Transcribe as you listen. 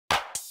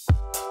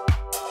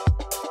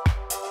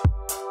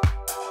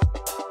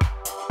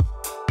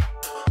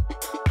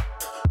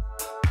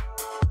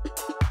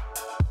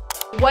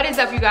What is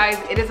up, you guys?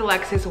 It is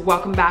Alexis.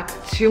 Welcome back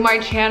to my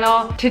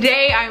channel.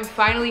 Today I'm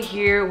finally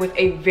here with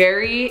a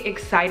very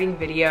exciting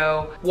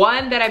video,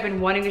 one that I've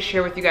been wanting to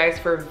share with you guys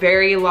for a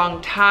very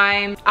long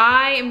time.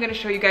 I am going to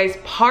show you guys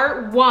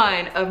part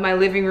 1 of my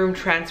living room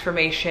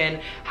transformation,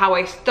 how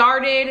I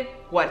started,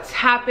 what's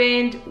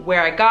happened,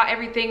 where I got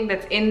everything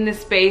that's in this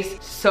space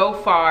so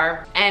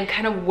far, and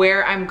kind of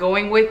where I'm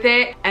going with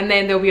it. And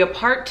then there'll be a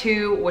part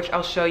 2, which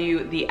I'll show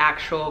you the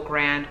actual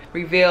grand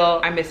reveal.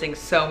 I'm missing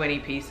so many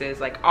pieces,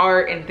 like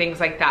art and things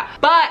like that.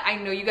 But I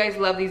know you guys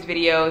love these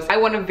videos. I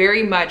want to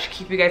very much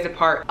keep you guys a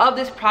part of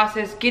this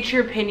process, get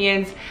your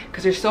opinions,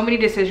 because there's so many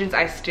decisions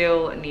I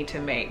still need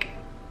to make.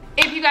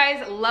 If you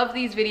guys love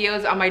these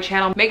videos on my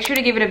channel, make sure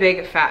to give it a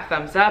big fat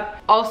thumbs up.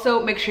 Also,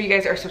 make sure you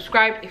guys are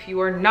subscribed if you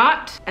are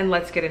not, and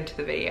let's get into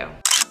the video.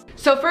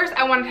 So first,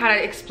 I want to kind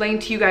of explain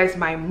to you guys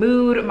my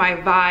mood, my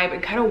vibe,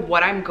 and kind of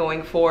what I'm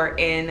going for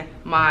in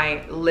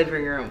my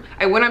living room.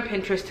 I went on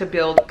Pinterest to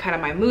build kind of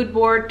my mood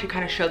board, to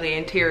kind of show the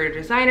interior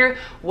designer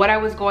what I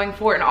was going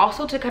for, and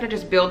also to kind of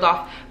just build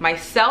off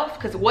myself,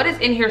 because what is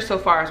in here so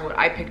far is what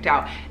I picked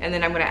out, and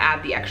then I'm going to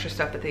add the extra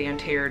stuff that the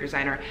interior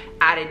designer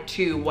added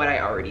to what I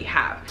already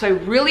have. So I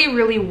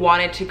really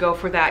wanted to go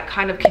for that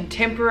kind of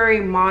contemporary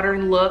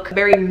modern look,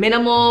 very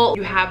minimal.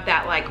 You have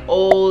that like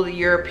old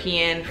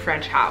European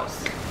French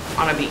house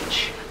on a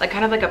beach, like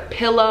kind of like a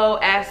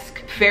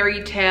pillow-esque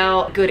fairy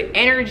tale, good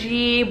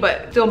energy,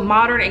 but still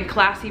modern and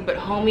classy, but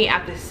homey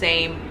at the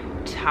same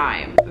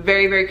time.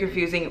 Very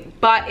confusing,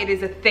 but it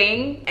is a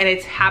thing and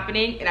it's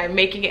happening, and I'm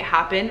making it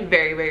happen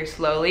very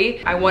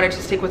slowly. I wanted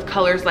to stick with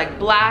colors like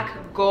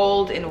black,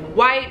 gold, and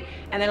white,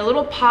 and then a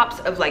little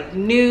pops of like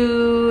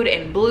nude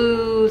and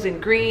blues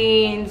and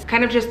greens,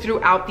 kind of just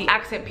throughout the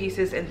accent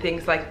pieces and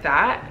things like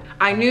that.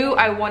 I knew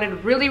I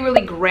wanted really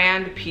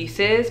grand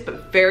pieces,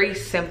 but very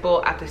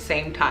simple at the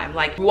same time.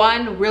 Like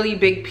one really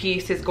big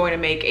piece is going to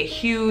make a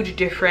huge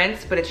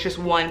difference, but it's just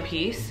one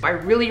piece. I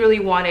really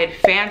wanted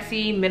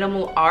fancy,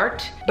 minimal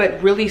art, but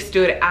really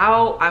stood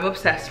out. I'm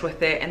obsessed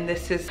with it, and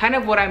this is kind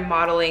of what I'm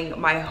modeling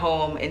my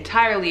home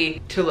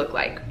entirely to look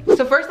like.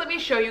 So first, let me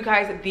show you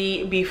guys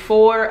the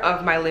before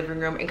of my living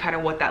room and kind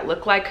of what that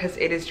looked like, because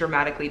it is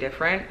dramatically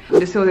different.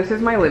 So this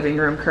is my living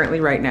room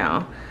currently right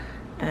now.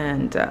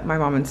 And my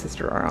mom and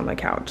sister are on the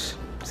couch,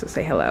 so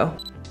say hello.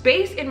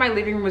 Space in my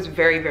living room was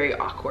very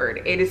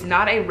awkward. It is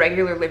not a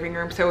regular living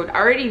room, so I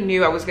already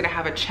knew I was gonna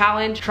have a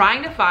challenge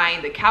trying to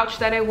find the couch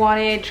that I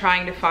wanted,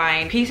 trying to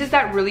find pieces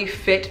that really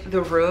fit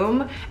the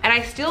room. And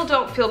I still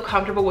don't feel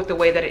comfortable with the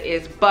way that it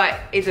is, but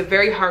it's a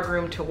very hard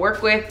room to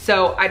work with.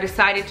 So I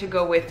decided to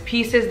go with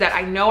pieces that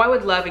I know I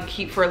would love and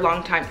keep for a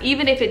long time,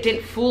 even if it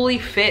didn't fully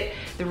fit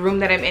the room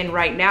that I'm in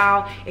right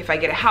now. If I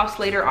get a house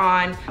later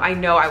on, I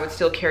know I would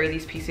still carry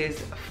these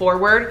pieces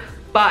forward.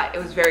 But it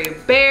was very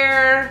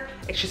bare.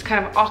 It's just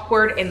kind of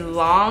awkward and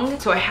long.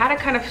 So I had to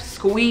kind of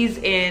squeeze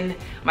in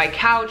my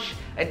couch,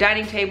 a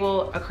dining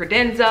table, a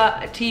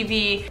credenza, a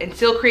TV, and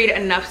still create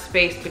enough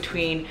space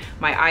between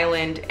my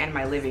island and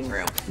my living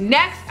room.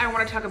 Next, I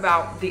want to talk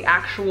about the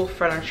actual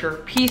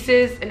furniture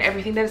pieces and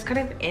everything that is kind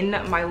of in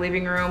my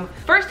living room.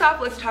 First off,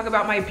 let's talk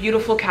about my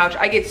beautiful couch.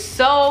 I get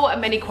so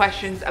many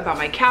questions about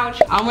my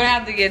couch. I'm gonna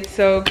have to get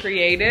so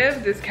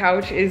creative. This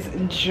couch is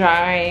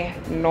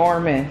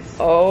ginormous.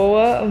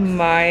 Oh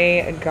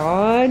my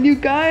God, you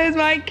guys,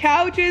 my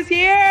couch is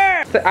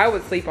here. So I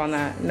would sleep on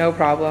that, no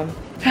problem.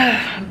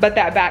 But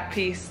that back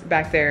piece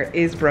back there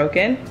is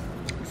broken,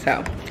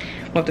 so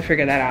we'll have to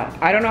figure that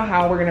out. I don't know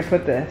how we're gonna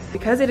put this.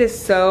 Because it is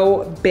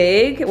so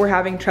big, we're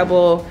having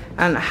trouble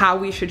on how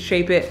we should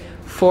shape it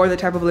for the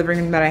type of living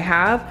room that I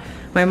have.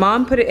 My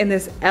mom put it in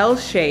this L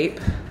shape,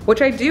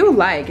 which I do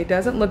like. It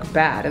doesn't look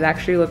bad. It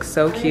actually looks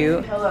so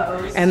cute.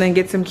 Pillows. And then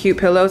get some cute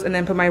pillows, and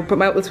then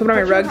let's put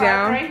my rug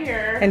down right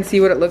here and see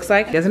what it looks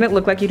like. Doesn't it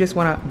look like you just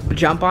wanna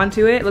jump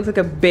onto it? It looks like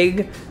a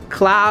big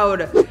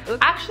cloud.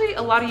 Actually,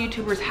 a lot of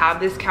YouTubers have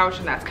this couch,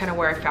 and that's kind of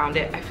where I found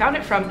it. I found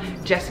it from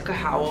Jessica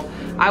Howell.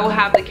 I will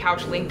have the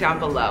couch linked down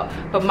below.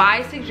 But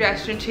my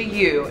suggestion to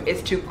you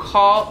is to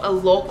call a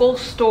local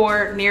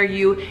store near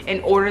you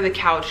and order the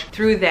couch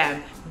through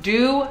them.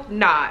 Do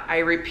not, I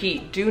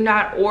repeat, do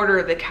not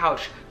order the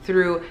couch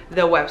through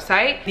the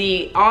website.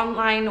 The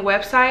online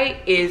website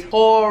is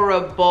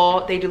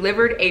horrible. They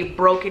delivered a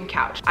broken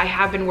couch. I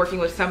have been working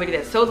with somebody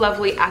that's so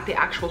lovely at the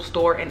actual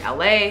store in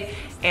LA,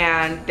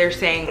 and they're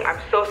saying, I'm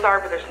so sorry,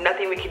 but there's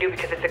nothing we can do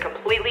because it's a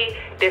completely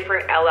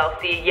different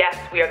LLC. Yes,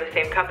 we are the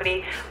same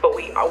company, but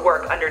we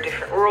work under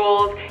different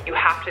rules. You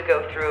have to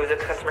go through the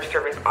customer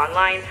service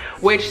online,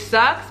 which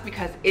sucks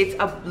because it's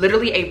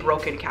literally a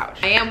broken couch.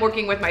 I am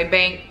working with my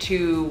bank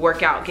to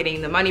work out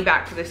getting the money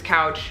back for this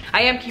couch.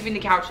 I am keeping the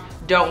couch,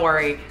 don't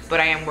worry,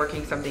 but I am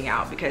working something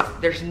out because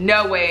there's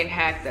no way in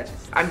heck that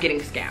I'm getting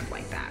scammed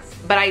like that.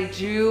 But I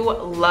do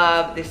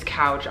love this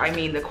couch. I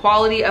mean, the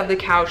quality of the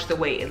couch, the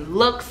way it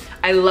looks.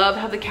 I love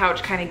how the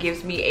couch kind of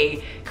gives me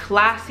a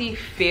classy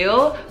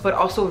feel, but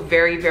also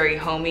very, very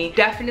homey.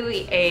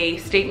 Definitely a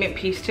statement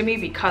piece to me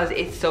because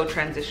it's so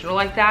transitional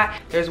like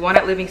that. There's one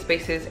at Living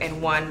Spaces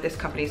and one, this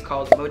company is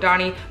called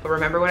Modani. But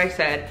remember what I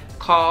said,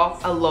 call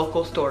a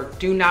local store.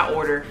 Do not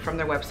order from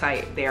their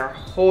website. They are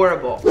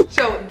horrible.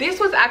 So this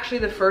was actually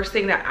the first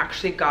thing that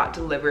actually got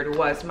delivered,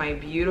 was my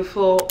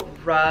beautiful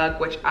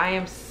rug, which I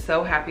am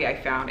so happy I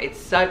found. It's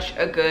such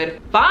a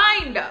good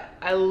find.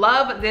 I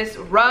love this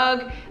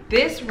rug.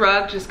 This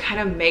rug just kind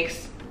of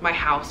makes my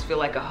house feel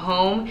like a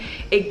home.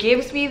 It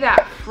gives me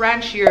that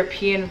French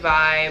European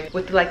vibe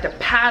with like the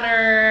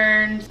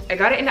patterns. I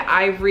got it in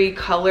ivory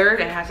colored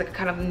and it has like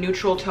kind of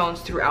neutral tones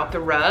throughout the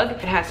rug.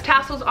 It has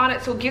tassels on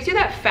it, so it gives you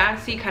that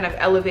fancy kind of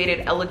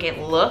elevated, elegant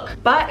look,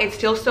 but it's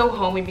still so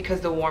homey because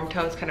the warm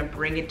tones kind of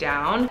bring it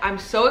down. I'm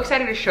so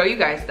excited to show you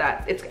guys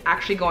that it's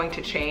actually going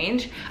to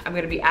change. I'm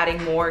gonna be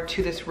adding more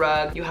to this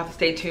rug. You'll have to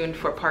stay tuned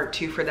for part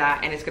 2 for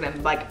that, and it's gonna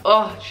like,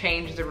 oh,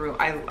 change the room.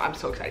 I'm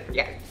so excited for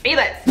you guys. See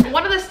this.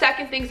 One of the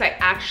second things I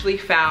actually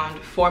found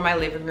for my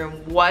living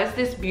room was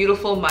this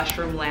beautiful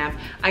mushroom lamp.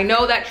 I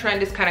know that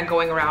trend is kind of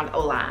going around a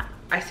lot.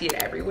 I see it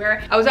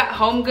everywhere. I was at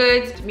Home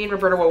Goods, me and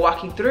Roberta were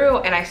walking through,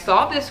 and I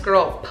saw this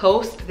girl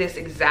post this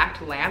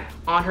exact lamp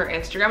on her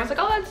Instagram. I was like,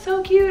 oh, that's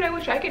so cute. I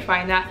wish I could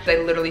find that. I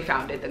literally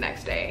found it the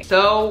next day.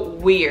 So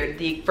weird.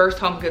 The first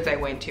Home Goods I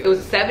went to, it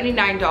was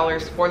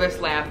 $79 for this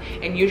lamp,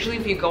 and usually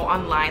if you go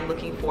online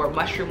looking for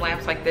mushroom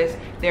lamps like this,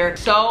 they're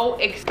so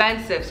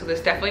expensive. So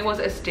this definitely was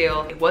a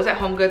steal. It was at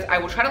Home Goods. I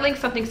will try to link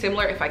something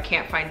similar if I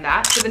can't find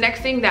that. So the next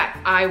thing that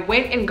I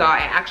went and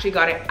got, I actually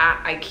got it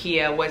at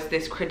IKEA, was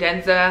this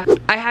credenza.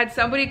 I had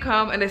somebody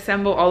come and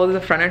assemble all of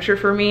the furniture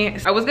for me.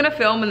 I was gonna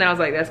film and then I was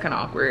like, that's kind of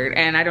awkward,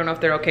 and I don't know if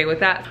they're okay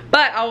with that,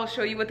 but I will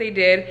show you what they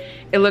did.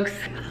 It looks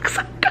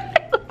so good.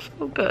 It looks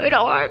so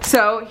good.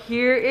 So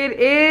here it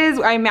is.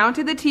 I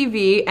mounted the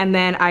TV, and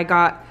then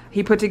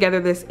he put together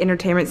this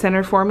entertainment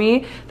center for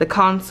me, the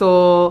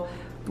console,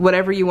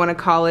 whatever you want to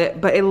call it,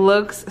 but it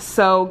looks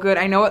so good.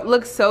 I know it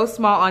looks so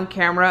small on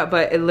camera,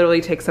 but it literally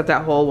takes up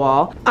that whole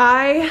wall.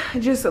 I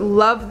just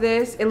love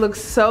this. It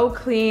looks so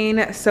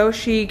clean, so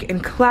chic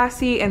and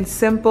classy and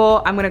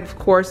simple. I'm gonna, of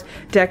course,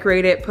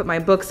 decorate it, put my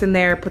books in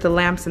there, put the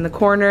lamps in the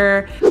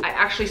corner. I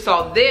actually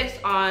saw this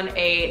on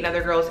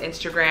another girl's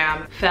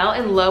Instagram, fell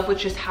in love with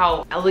just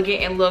how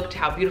elegant it looked,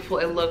 how beautiful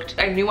it looked.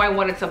 I knew I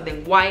wanted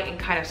something white and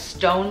kind of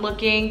stone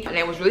looking, and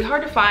it was really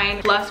hard to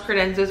find. Plus,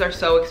 credenzas are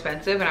so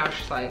expensive, and I was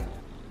just like,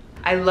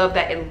 I love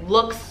that it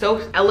looks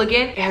so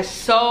elegant. It has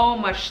so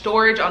much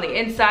storage on the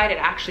inside. It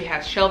actually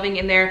has shelving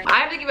in there. I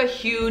have to give a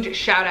huge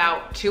shout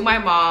out to my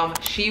mom.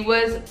 She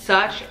was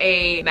such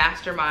a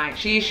mastermind.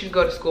 She should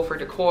go to school for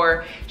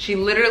decor. She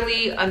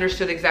literally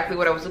understood exactly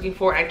what I was looking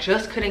for, and I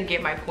just couldn't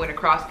get my point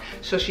across.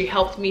 So she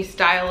helped me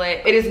style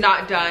it. It is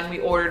not done. We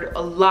ordered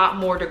a lot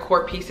more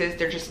decor pieces.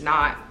 They're just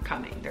not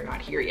coming. They're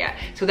not here yet.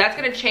 So that's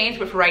gonna change,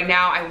 but for right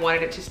now, I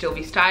wanted it to still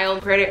be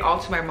styled. Credit all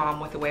to my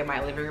mom with the way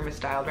my living room is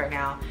styled right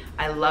now.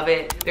 I love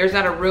it. There's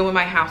not a room in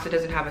my house that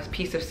doesn't have a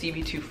piece of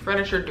CB2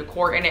 furniture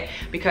decor in it,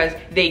 because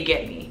they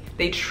get me.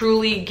 They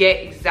truly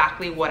get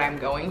exactly what I'm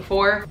going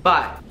for,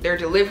 but their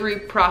delivery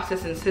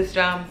process and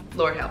system,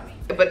 Lord help me.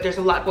 But there's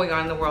a lot going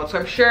on in the world, so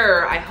I'm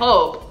sure, I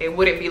hope, it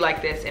wouldn't be like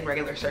this in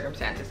regular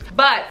circumstances.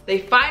 But they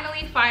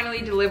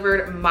finally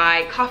delivered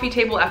my coffee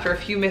table after a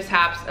few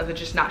mishaps of it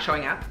just not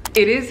showing up.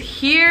 It is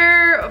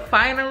here,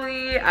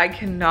 finally. I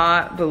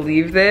cannot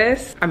believe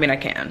this. I mean, I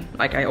can,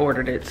 like, I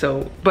ordered it,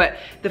 so, but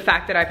the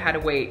fact that I've had to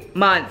wait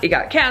months, it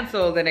got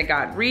canceled, then it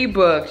got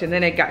rebooked, and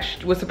then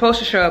it was supposed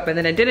to show up, and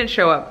then it didn't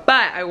show up.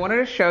 But I wanted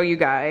to show you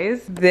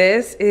guys,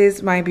 this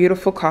is my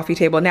beautiful coffee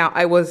table. Now,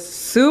 I was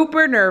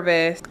super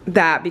nervous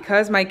that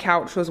because my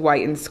couch was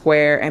white and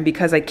square, and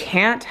because I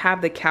can't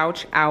have the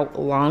couch out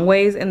long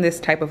ways in this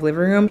type of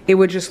living room, it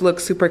would just look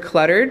super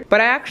cluttered.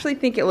 But I actually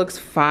think it looks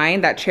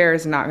fine. That chair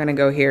is not gonna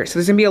go here. So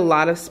there's gonna be a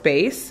lot of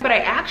space. But I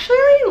actually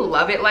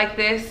love it like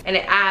this, and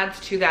it adds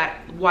to that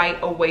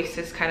white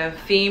oasis kind of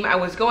theme I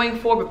was going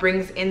for, but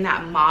brings in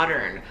that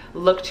modern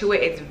look to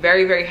it. It's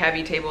very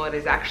heavy table. It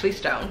is actually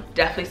stone.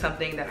 Definitely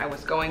something that I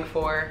was going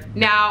for.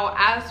 Now,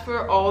 as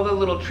for all the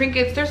little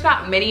trinkets, there's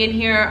not many in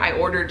here. I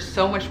ordered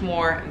so much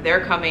more.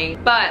 They're coming.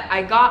 But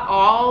I got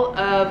all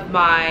of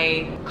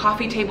my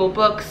coffee table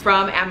books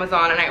from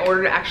Amazon, and I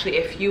ordered actually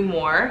a few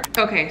more.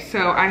 Okay,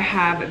 so I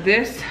have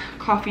this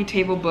coffee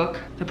table book,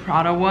 the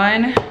Prada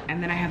one,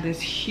 and then I have this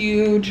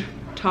huge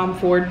Tom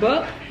Ford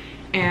book,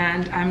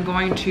 and I'm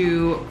going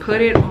to put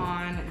it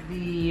on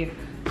the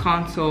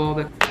console,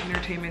 the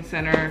entertainment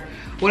center.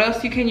 What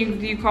else do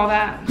you call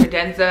that?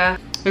 Credenza.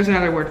 There's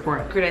another word for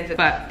it, credenza.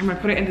 But I'm gonna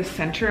put it in the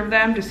center of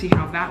them to see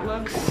how that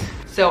looks.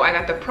 So I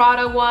got the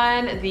Prada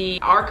one, the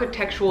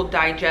Architectural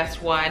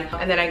Digest one,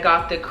 and then I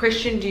got the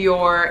Christian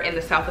Dior in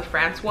the South of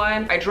France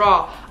one. I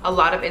draw a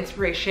lot of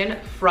inspiration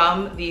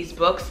from these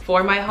books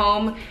for my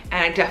home,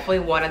 and I definitely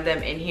wanted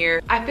them in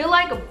here. I feel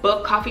like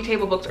coffee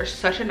table books are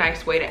such a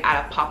nice way to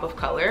add a pop of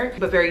color,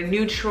 but very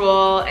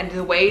neutral, and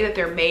the way that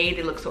they're made,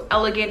 they look so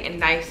elegant and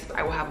nice.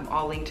 I will have them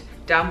all linked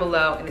down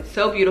below, and it's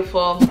so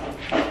beautiful.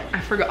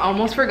 I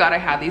almost forgot I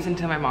had these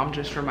until my mom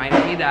just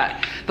reminded me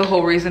that the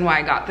whole reason why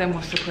I got them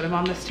was to put them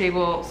on this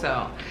table,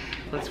 so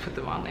let's put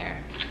them on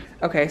there.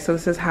 Okay, so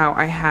this is how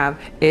I have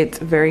it.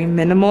 Very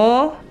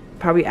minimal.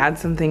 probably add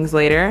some things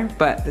later,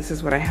 but this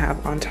is what I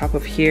have on top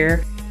of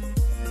here.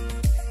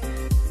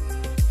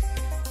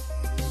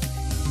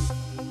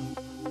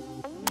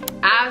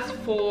 As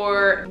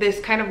for this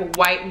kind of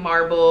white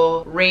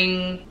marble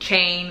ring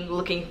chain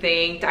looking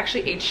thing, it's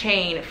actually a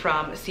chain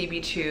from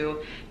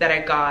CB2 that I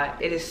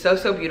got. It is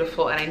so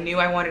beautiful, and I knew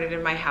I wanted it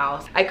in my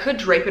house. I could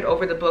drape it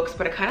over the books,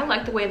 but I kind of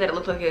like the way that it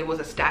looked like it was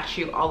a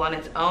statue all on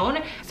its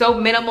own. So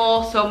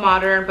minimal, so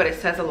modern, but it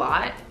says a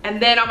lot.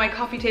 And then on my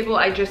coffee table,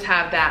 I just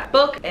have that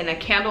book and a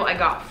candle I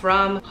got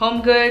from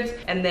Home Goods,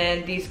 and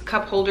then these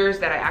cup holders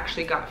that I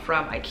actually got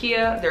from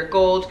IKEA. They're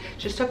gold,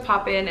 just to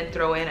pop in and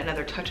throw in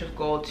another touch of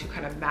gold to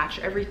kind of match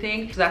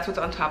everything. So that's what's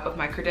on top of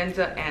my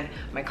credenza and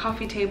my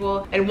coffee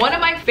table. And one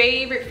of my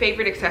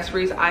favorite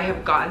accessories I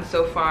have gotten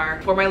so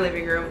far for my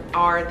living room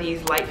are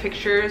these light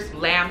fixtures,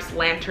 lamps,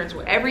 lanterns,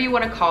 whatever you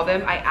want to call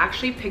them. I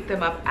actually picked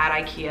them up at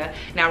IKEA.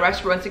 Now,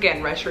 once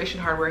again, Restoration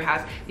Hardware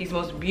has these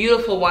most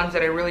beautiful ones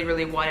that I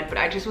really wanted, but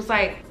I just was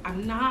like,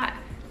 I'm not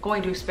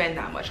going to spend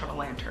that much on a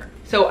lantern.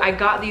 So I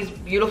got these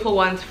beautiful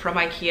ones from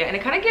IKEA, and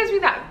it kind of gives me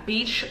that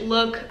beach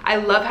look. I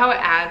love how it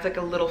adds like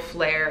a little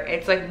flair.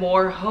 It's like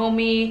more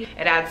homey.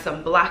 It adds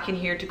some black in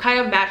here to kind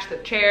of match the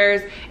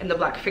chairs and the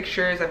black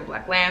fixtures. I have a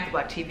black lamp, a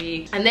black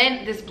TV. And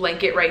then this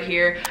blanket right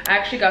here, I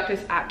actually got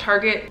this at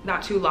Target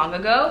not too long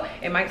ago.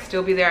 It might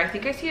still be there. I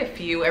think I see a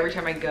few every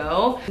time I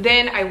go.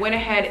 Then I went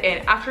ahead,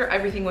 and after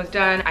everything was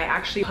done, I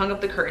actually hung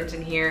up the curtains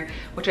in here,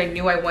 which I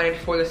knew I wanted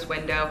for this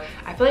window.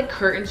 I feel like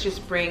curtains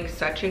just bring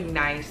such a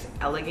nice,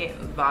 elegant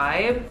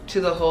vibe to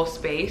the whole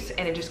space,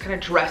 and it just kind of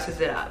dresses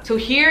it up. So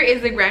here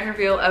is the grand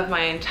reveal of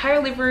my entire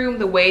living room,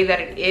 the way that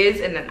it is,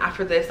 and then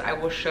after this I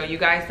will show you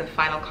guys the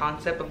final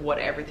concept of what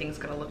everything's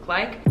gonna look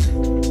like.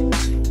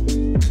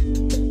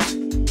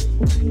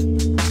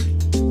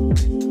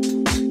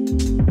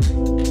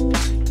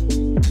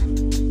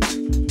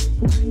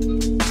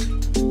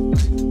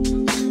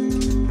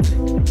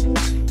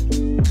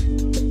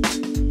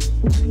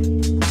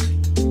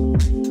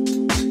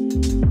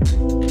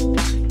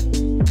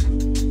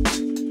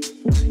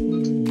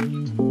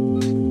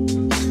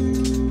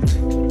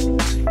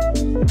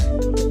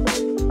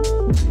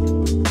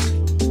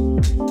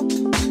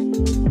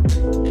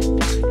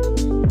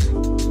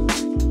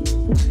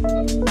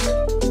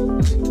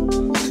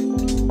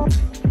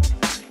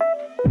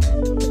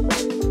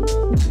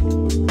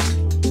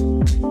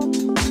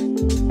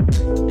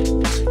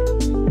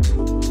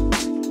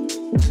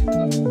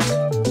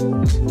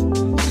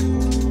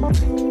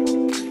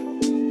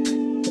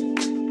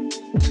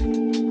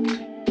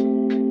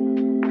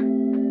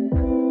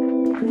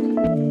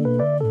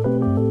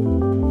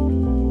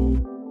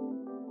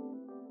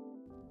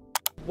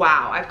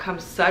 Wow, I've come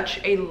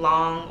such a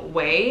long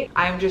way.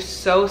 I'm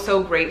just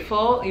so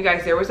grateful. You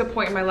guys, there was a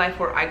point in my life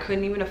where I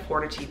couldn't even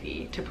afford a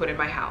TV to put in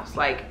my house.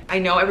 Like, I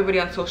know everybody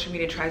on social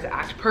media tries to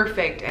act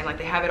perfect and like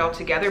they have it all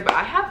together, but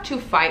I have to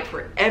fight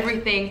for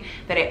everything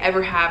that I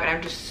ever have, and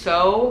I'm just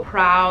so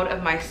proud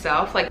of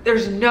myself. Like,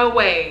 there's no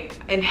way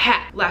in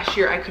heck last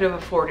year I could have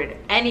afforded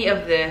any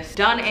of this,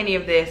 done any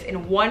of this.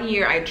 In 1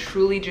 year, I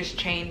truly just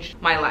changed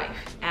my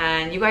life.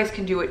 And you guys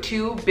can do it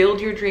too. Build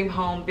your dream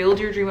home, build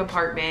your dream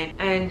apartment,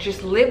 and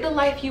just live the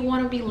life you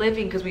want to be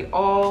living, because we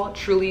all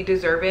truly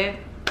deserve it.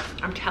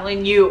 I'm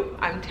telling you,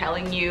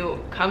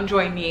 come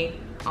join me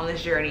on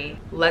this journey.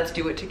 Let's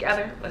do it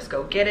together. Let's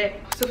go get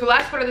it. So for the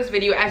last part of this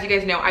video, as you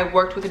guys know, I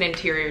worked with an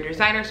interior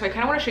designer, so I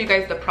kind of want to show you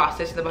guys the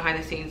process and the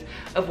behind the scenes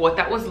of what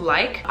that was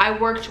like. I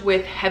worked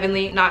with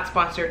Heavenly, not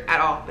sponsored at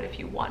all, but if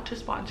you want to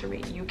sponsor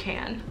me, you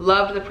can.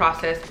 Loved the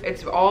process.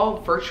 It's all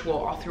virtual,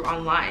 all through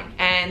online,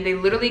 and they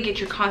literally get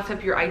your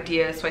concept, your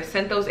ideas. So I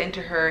sent those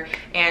into her,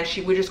 and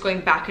she was just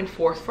going back and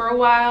forth for a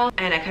while,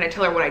 and I kind of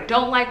tell her what I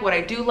don't like, what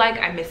I do like.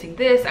 I'm missing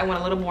this, I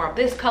want a little more of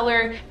this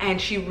color, and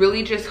she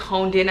really just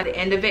honed in at the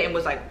end of it and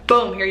was like,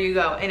 boom, here you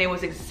go. And it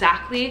was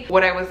exactly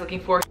what I was looking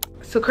for.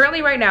 So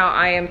currently right now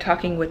I am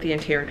talking with the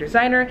interior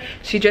designer.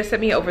 She just sent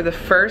me over the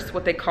first,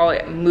 what they call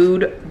it,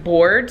 mood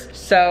boards.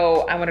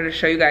 So I wanted to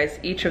show you guys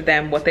each of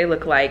them, what they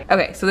look like.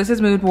 Okay, so this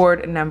is mood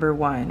board number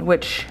 1,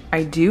 which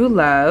I do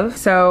love.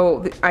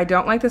 So I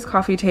don't like this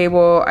coffee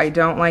table. I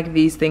don't like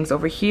these things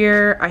over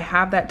here. I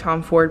have that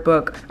Tom Ford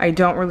book. I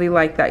don't really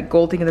like that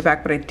gold thing in the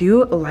back, but I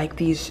do like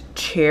these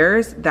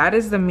chairs. That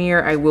is the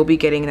mirror I will be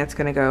getting. That's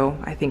gonna go,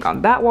 I think,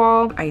 on that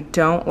wall. I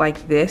don't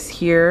like this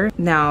here.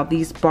 Now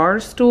these bar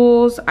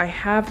stools, I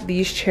have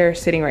these chairs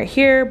sitting right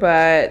here,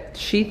 but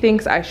she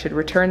thinks I should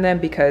return them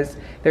because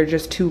they're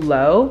just too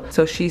low.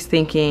 So she's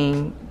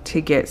thinking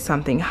to get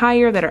something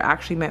higher that are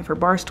actually meant for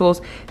bar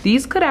stools.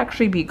 These could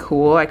actually be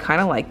cool. I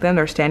kind of like them.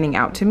 They're standing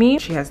out to me.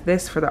 She has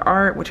this for the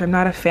art, which I'm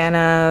not a fan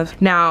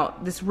of. Now,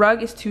 this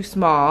rug is too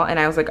small, and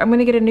I was like, I'm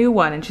gonna get a new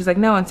one. And she's like,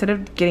 no, instead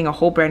of getting a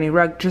whole brand new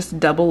rug, just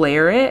double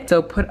layer it.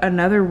 So put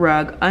another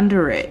rug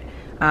under it.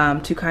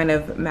 To kind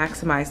of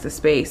maximize the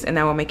space, and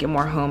that will make it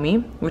more homey,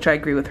 which I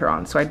agree with her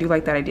on. So I do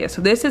like that idea.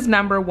 So this is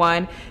number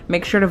 1.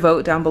 Make sure to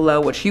vote down below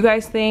what you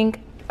guys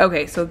think.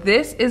 Okay, so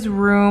this is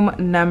room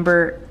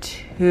number 2.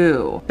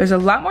 2. There's a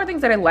lot more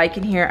things that I like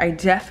in here. I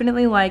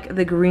definitely like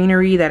the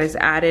greenery that is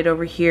added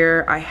over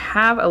here. I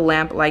have a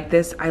lamp like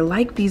this. I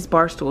like these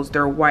bar stools.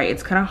 They're white.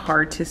 It's kind of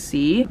hard to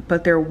see,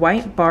 but they're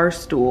white bar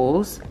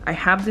stools. I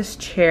have this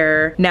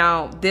chair.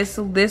 Now, this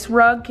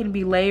rug can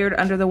be layered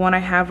under the one I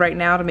have right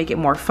now to make it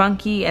more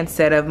funky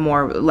instead of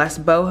less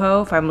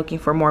boho if I'm looking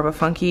for more of a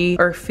funky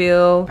or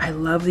feel. I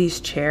love these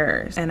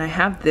chairs, and I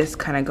have this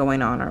kind of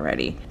going on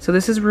already. So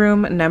this is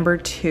room number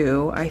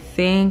 2. I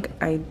think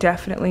I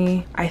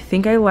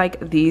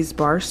like these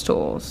bar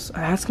stools.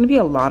 That's gonna be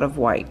a lot of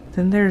white.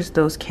 Then there's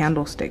those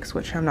candlesticks,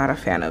 which I'm not a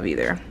fan of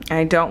either. And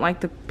I don't like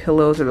the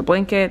pillows or the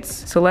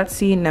blankets. So let's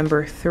see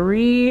number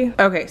 3.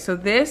 Okay, so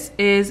this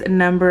is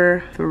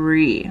number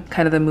 3,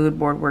 kind of the mood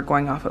board we're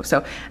going off of.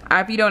 So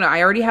if you don't know,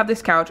 I already have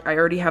this couch, I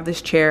already have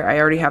this chair, I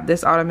already have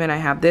this ottoman, I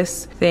have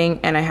this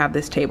thing, and I have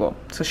this table.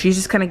 So she's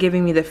just kind of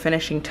giving me the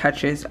finishing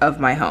touches of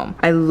my home.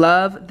 I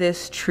love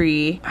this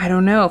tree. I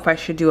don't know if I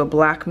should do a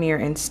black mirror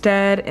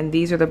instead, and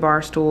these are the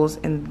bar stools,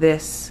 and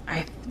this,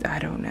 I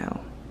don't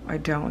know. I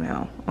don't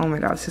know. Oh my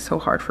god, this is so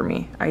hard for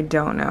me. I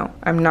don't know.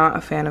 I'm not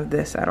a fan of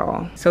this at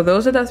all. So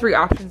those are the 3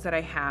 options that I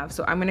have.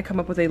 So I'm gonna come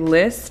up with a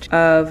list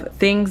of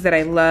things that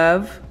I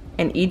love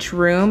in each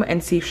room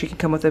and see if she can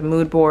come with a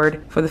mood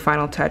board for the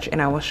final touch,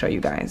 and I will show you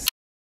guys.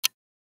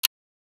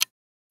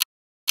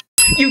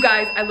 You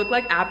guys, I look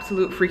like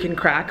absolute freaking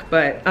crack,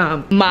 but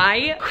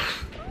my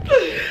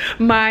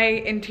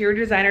interior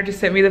designer just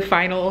sent me the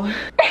final.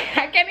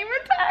 I can't even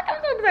talk,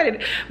 I'm so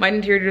excited. My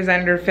interior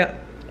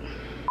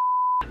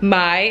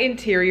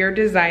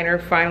designer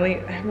finally,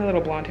 I have my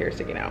little blonde hair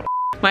sticking out.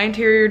 My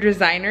interior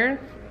designer,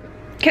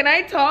 can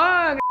I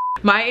talk?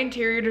 My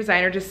interior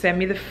designer just sent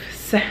me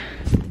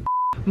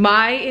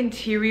my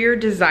interior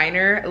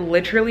designer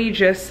literally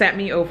just sent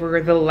me over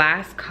the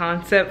last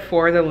concept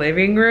for the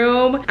living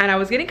room, and I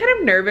was getting kind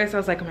of nervous. I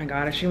was like, oh my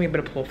god, is she gonna be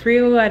able to pull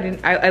through?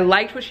 I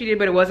liked what she did,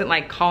 but it wasn't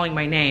like calling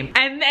my name.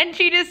 And then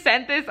she just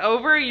sent this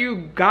over.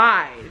 You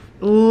guys,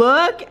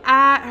 look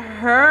at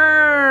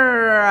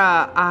her.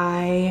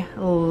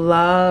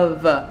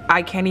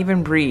 I can't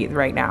even breathe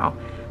right now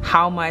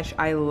how much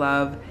I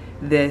love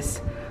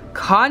this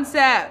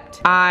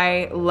concept.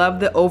 I love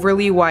the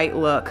overly white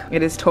look.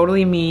 It is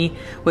totally me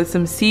with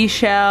some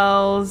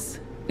seashells.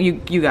 You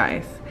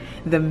guys,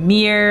 the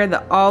mirror,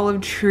 the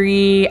olive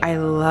tree. I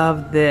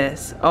love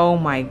this. Oh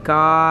my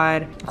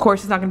god. Of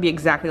course, it's not gonna be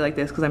exactly like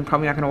this because I'm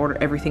probably not gonna order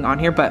everything on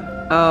here, but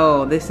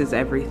oh, this is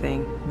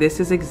everything. This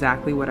is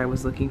exactly what I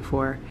was looking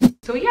for.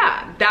 So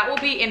yeah, that will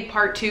be in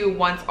part 2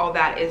 once all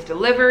that is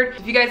delivered.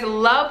 If you guys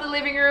love the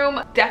living room,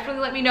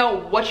 definitely let me know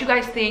what you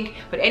guys think.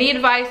 But any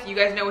advice, you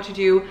guys know what to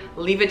do.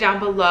 Leave it down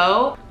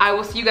below. I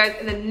will see you guys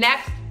in the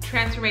next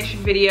transformation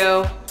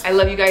video. I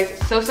love you guys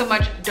so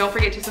much. Don't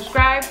forget to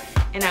subscribe,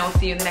 and I will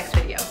see you in the next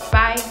video.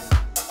 Bye.